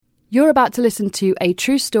You're about to listen to a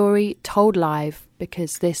true story told live,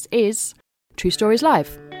 because this is True Stories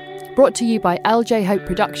Live, brought to you by LJ Hope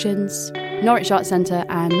Productions, Norwich Arts Centre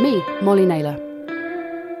and me, Molly Naylor.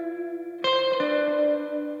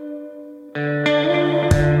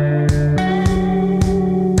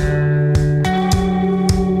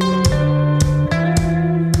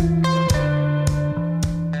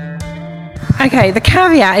 Okay, the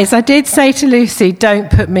caveat is I did say to Lucy, don't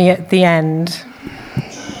put me at the end.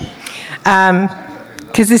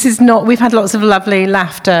 Because this is not, we've had lots of lovely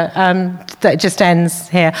laughter that just ends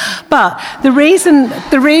here. But the reason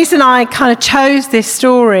I kind of chose this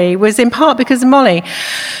story was in part because of Molly.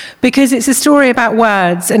 Because it's a story about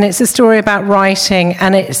words, and it's a story about writing,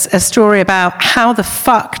 and it's a story about how the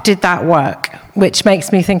fuck did that work, which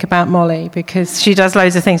makes me think about Molly, because she does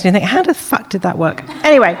loads of things, and you think, how the fuck did that work?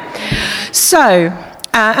 Anyway, so,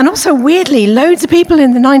 and also weirdly, loads of people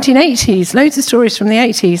in the 1980s, loads of stories from the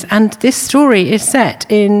 80s, and this story is set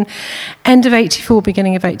in end of 84,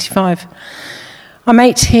 beginning of 85. I'm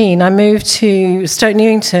 18. I moved to Stoke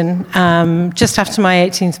Newington just after my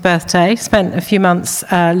 18th birthday. Spent a few months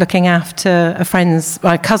looking after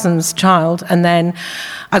my cousin's child, and then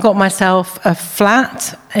I got myself a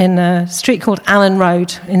flat in a street called Allen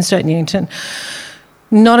Road in Stoke Newington.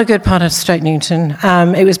 Not a good part of Stoke Newington.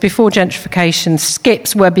 It was before gentrification.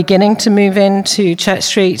 Skips were beginning to move into Church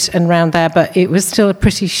Street and round there, but it was still a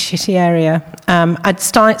pretty shitty area. I'd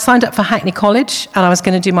signed up for Hackney College, and I was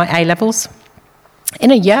going to do my A-levels. In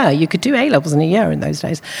a year, you could do A-levels in a year in those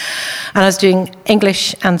days. And I was doing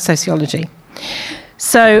English and sociology.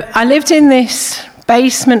 So I lived in this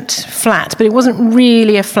basement flat, but it wasn't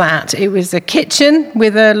really a flat. It was a kitchen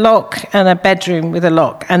with a lock and a bedroom with a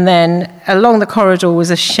lock. And then along the corridor was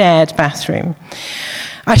a shared bathroom.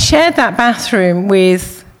 I shared that bathroom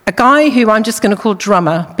with a guy who I'm just going to call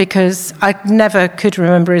Drummer, because I never could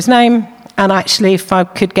remember his name. And actually, if I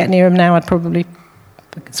could get near him now, I'd probably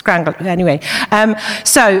scrangle. Anyway,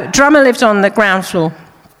 so Drummer lived on the ground floor.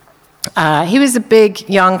 He was a big,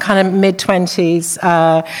 young, kind of mid-20s,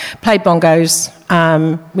 played bongos,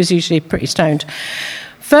 was usually pretty stoned.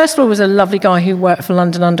 First floor was a lovely guy who worked for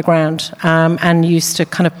London Underground and used to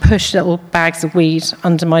kind of push little bags of weed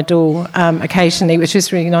under my door occasionally, which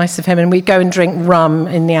was really nice of him. And we'd go and drink rum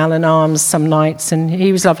in the Allen Arms some nights, and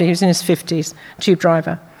he was lovely. He was in his 50s, tube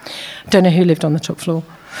driver. Don't know who lived on the top floor.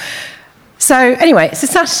 So anyway, it's a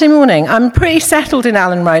Saturday morning. I'm pretty settled in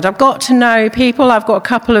Allen Road. I've got to know people. I've got a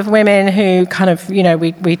couple of women who kind of,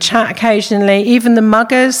 we chat occasionally. Even the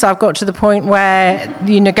muggers, I've got to the point where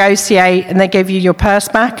you negotiate and they give you your purse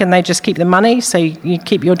back and they just keep the money, so you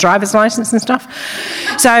keep your driver's license and stuff.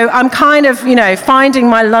 So I'm kind of, finding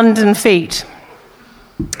my London feet.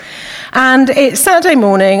 And it's Saturday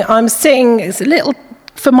morning. I'm sitting, it's a little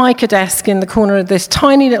Formica desk in the corner of this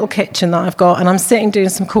tiny little kitchen that I've got, and I'm sitting doing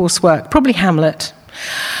some coursework, probably Hamlet.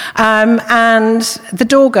 And the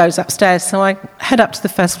door goes upstairs, so I head up to the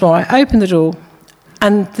first floor. I open the door,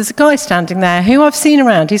 and there's a guy standing there who I've seen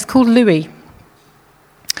around. He's called Louis.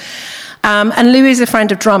 And Louis is a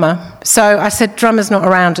friend of Drummer. So I said, Drummer's not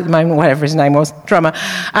around at the moment, whatever his name was, Drummer.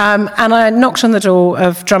 And I knocked on the door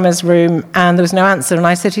of Drummer's room, and there was no answer. And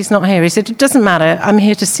I said, he's not here. He said, it doesn't matter, I'm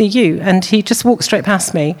here to see you. And he just walked straight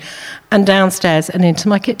past me and downstairs and into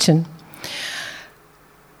my kitchen.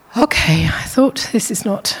 Okay, I thought, this is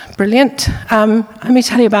not brilliant. Let me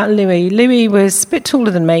tell you about Louis. Louis was a bit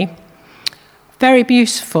taller than me, very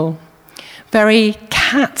beautiful, very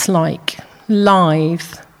cat-like, lithe,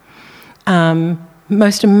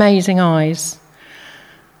 most amazing eyes,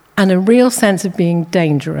 and a real sense of being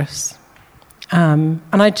dangerous. And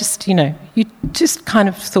I just, you just kind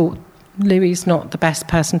of thought, Louis is not the best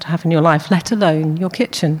person to have in your life, let alone your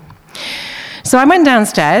kitchen. So I went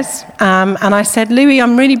downstairs and I said, Louis,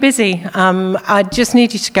 I'm really busy. I just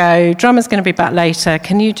need you to go. Drummer's going to be back later.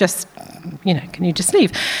 Can you just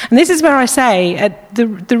leave? And this is where I say,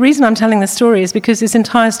 the reason I'm telling this story is because this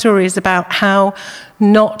entire story is about how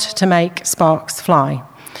not to make sparks fly.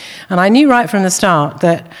 And I knew right from the start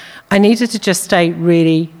that I needed to just stay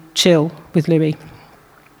really chill with Louis.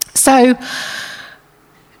 So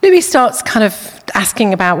Louis starts kind of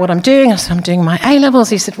asking about what I'm doing. I said, I'm doing my A-levels.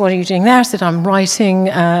 He said, what are you doing there? I said, I'm writing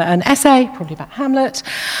an essay, probably about Hamlet.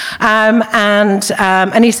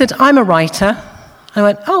 And he said, I'm a writer. I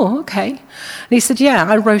went, oh, okay. And he said, yeah,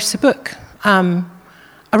 I wrote a book.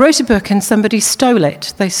 I wrote a book and somebody stole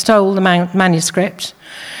it. They stole the manuscript.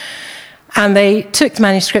 And they took the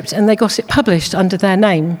manuscript and they got it published under their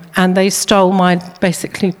name. And they stole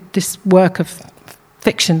basically this work of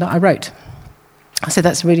fiction that I wrote. I said,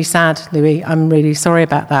 that's really sad, Louis. I'm really sorry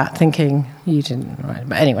about that, thinking you didn't. Right.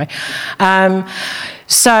 But anyway.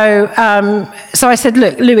 So I said,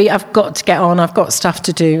 look, Louis, I've got to get on. I've got stuff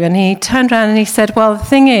to do. And he turned around and he said, well, the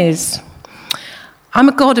thing is, I'm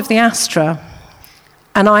a god of the Astra,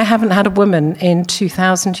 and I haven't had a woman in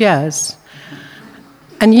 2,000 years.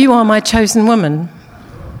 And you are my chosen woman.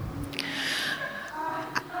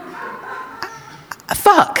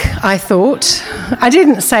 Fuck, I thought. I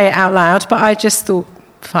didn't say it out loud, but I just thought,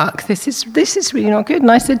 fuck, this is really not good.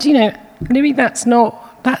 And I said, Louis, that's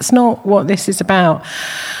not what this is about.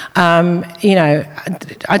 I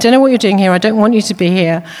don't know what you're doing here. I don't want you to be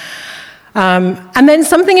here. And then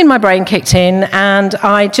something in my brain kicked in, and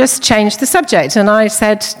I just changed the subject. And I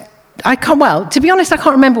said, to be honest, I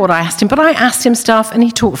can't remember what I asked him, but I asked him stuff, and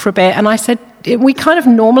he talked for a bit. And I said, we kind of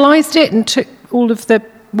normalised it and took all of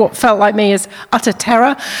what felt like me as utter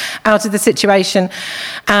terror out of the situation.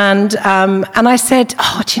 And I said,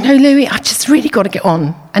 do you know, Louis, I just really got to get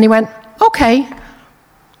on. And he went, okay,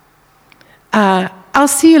 I'll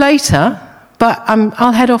see you later, but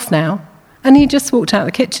I'll head off now. And he just walked out of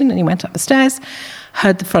the kitchen and he went up the stairs,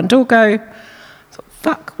 heard the front door go, thought,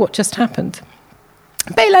 fuck, what just happened?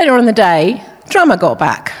 A bit later on in the day, Drummer got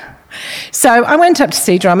back. So I went up to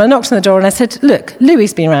see Drummer, knocked on the door, and I said, look,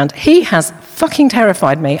 Louis's been around. He has fucking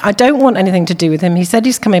terrified me. I don't want anything to do with him. He said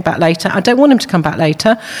he's coming back later. I don't want him to come back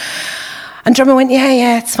later. And Drummer went,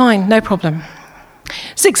 yeah, it's fine, no problem.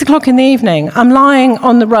 6 o'clock in the evening, I'm lying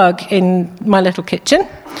on the rug in my little kitchen.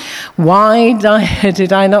 Why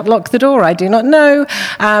did I not lock the door? I do not know.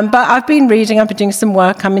 But I've been reading, I've been doing some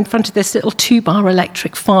work. I'm in front of this little 2-bar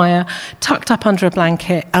electric fire, tucked up under a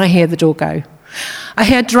blanket, and I hear the door go. I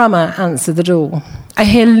hear Drummer answer the door. I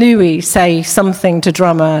hear Louis say something to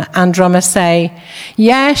Drummer, and Drummer say,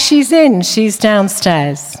 yeah, she's in, she's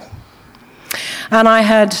downstairs. And I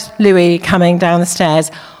heard Louis coming down the stairs,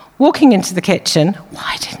 walking into the kitchen.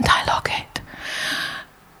 Why didn't I lock it?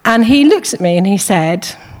 And he looked at me and he said,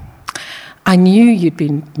 I knew you'd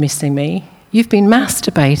been missing me. You've been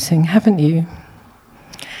masturbating, haven't you?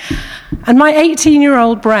 And my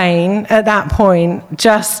 18-year-old brain at that point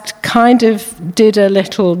just kind of did a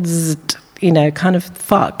little zzz, kind of,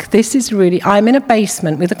 fuck, this is really, I'm in a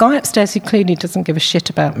basement with a guy upstairs who clearly doesn't give a shit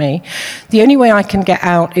about me. The only way I can get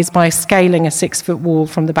out is by scaling a 6-foot wall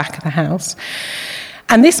from the back of the house.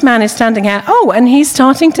 And this man is standing out, and he's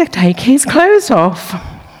starting to take his clothes off.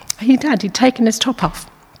 He'd taken his top off.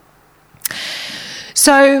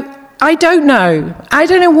 So I don't know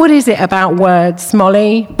what is it about words,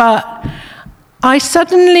 Molly, but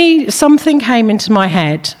something came into my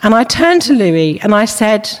head, and I turned to Louis and I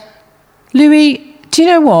said, Louis, do you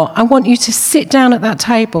know what? I want you to sit down at that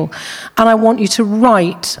table and I want you to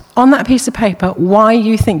write on that piece of paper why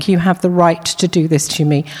you think you have the right to do this to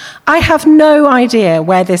me. I have no idea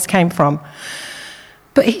where this came from,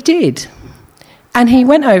 but he did. And he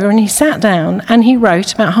went over and he sat down and he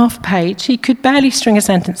wrote about half a page. He could barely string a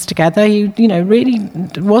sentence together. He, really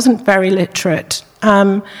wasn't very literate.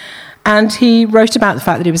 And he wrote about the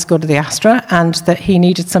fact that he was god of the Astra and that he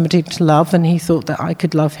needed somebody to love, and he thought that I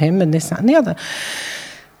could love him and this, that and the other.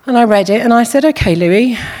 And I read it and I said, okay,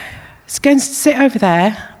 Louis, it's going to sit over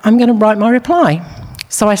there. I'm going to write my reply.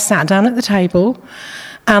 So I sat down at the table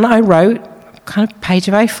and I wrote kind of page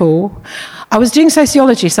of A4. I was doing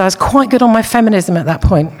sociology, so I was quite good on my feminism at that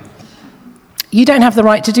point. You don't have the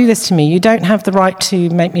right to do this to me. You don't have the right to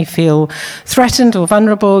make me feel threatened or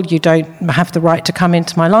vulnerable. You don't have the right to come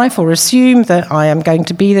into my life or assume that I am going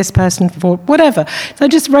to be this person for whatever. So I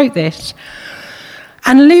just wrote this.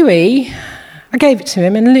 And Louis, I gave it to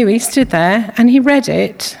him, and Louis stood there and he read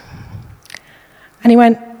it. And he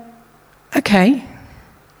went, okay.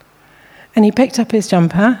 And he picked up his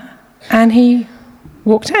jumper and he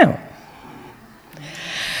walked out.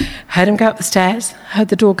 Heard him go up the stairs, heard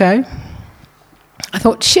the door go. I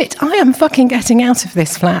thought, shit, I am fucking getting out of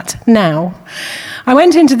this flat now. I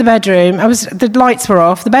went into the bedroom. The lights were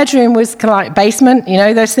off. The bedroom was like basement,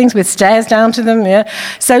 those things with stairs down to them. Yeah.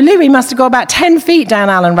 So Louis must have got about 10 feet down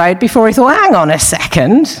Allen Road before he thought, hang on a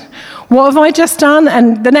second, what have I just done?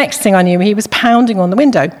 And the next thing I knew, he was pounding on the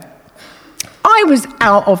window. I was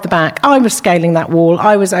out of the back. I was scaling that wall.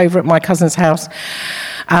 I was over at my cousin's house.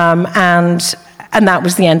 And that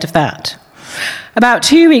was the end of that. About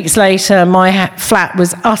 2 weeks later, my flat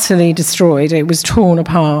was utterly destroyed. It was torn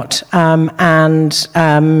apart, and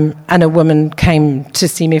a woman came to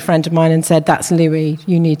see me, a friend of mine, and said, that's Louis,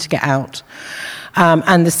 you need to get out.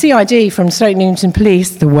 And the CID from Stoke Newington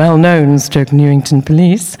Police, the well-known Stoke Newington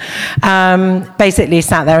Police, basically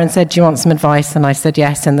sat there and said, do you want some advice? And I said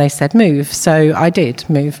yes, and they said move. So I did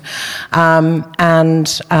move. And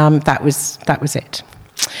that was it.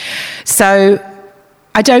 So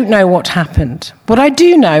I don't know what happened. What I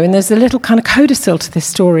do know, and there's a little kind of codicil to this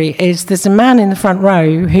story, is there's a man in the front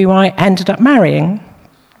row who I ended up marrying.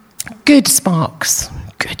 Good sparks.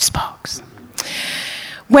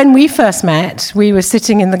 When we first met, we were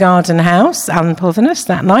sitting in the garden house, Alan Pulvinus,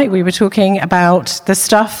 that night. We were talking about the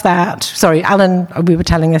stuff Alan, we were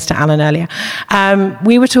telling this to Alan earlier.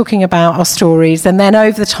 We were talking about our stories, and then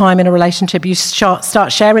over the time in a relationship, you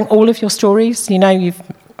start sharing all of your stories. You know, you've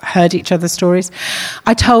heard each other's stories.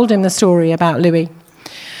 I told him the story about Louis.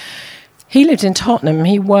 He lived in Tottenham.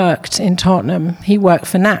 He worked in Tottenham. He worked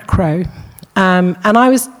for NACRO. And I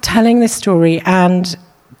was telling this story, and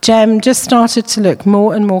Jem just started to look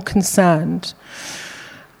more and more concerned.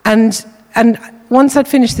 And once I'd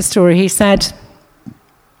finished the story, he said,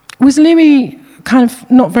 was Louis kind of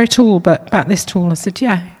not very tall, but about this tall? I said,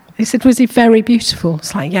 yeah. He said, was he very beautiful?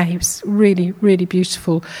 It's like, yeah, he was really, really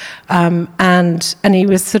beautiful. And he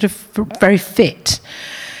was sort of very fit.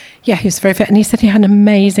 Yeah, he was very fit. And he said he had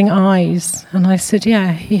amazing eyes. And I said,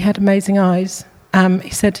 yeah, he had amazing eyes. He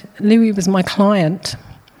said, Louis was my client.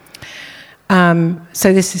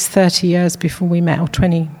 So this is 30 years before we met, or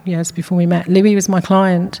 20 years before we met. Louis was my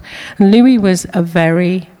client. And Louis was a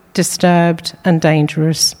very disturbed and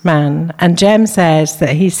dangerous man. And Jem says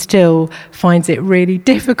that he still finds it really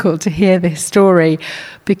difficult to hear this story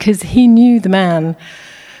because he knew the man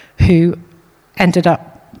who ended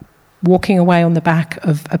up walking away on the back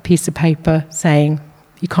of a piece of paper saying,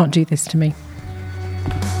 you can't do this to me.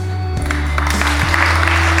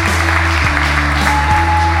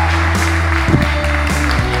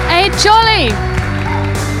 Ade Jolly!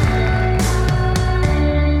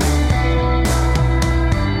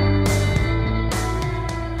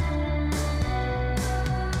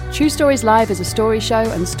 True Stories Live is a story show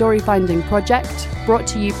and story-finding project brought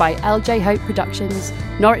to you by LJ Hope Productions,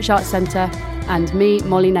 Norwich Arts Centre, and me,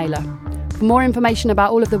 Molly Naylor. For more information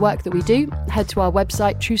about all of the work that we do, head to our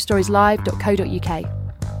website truestorieslive.co.uk.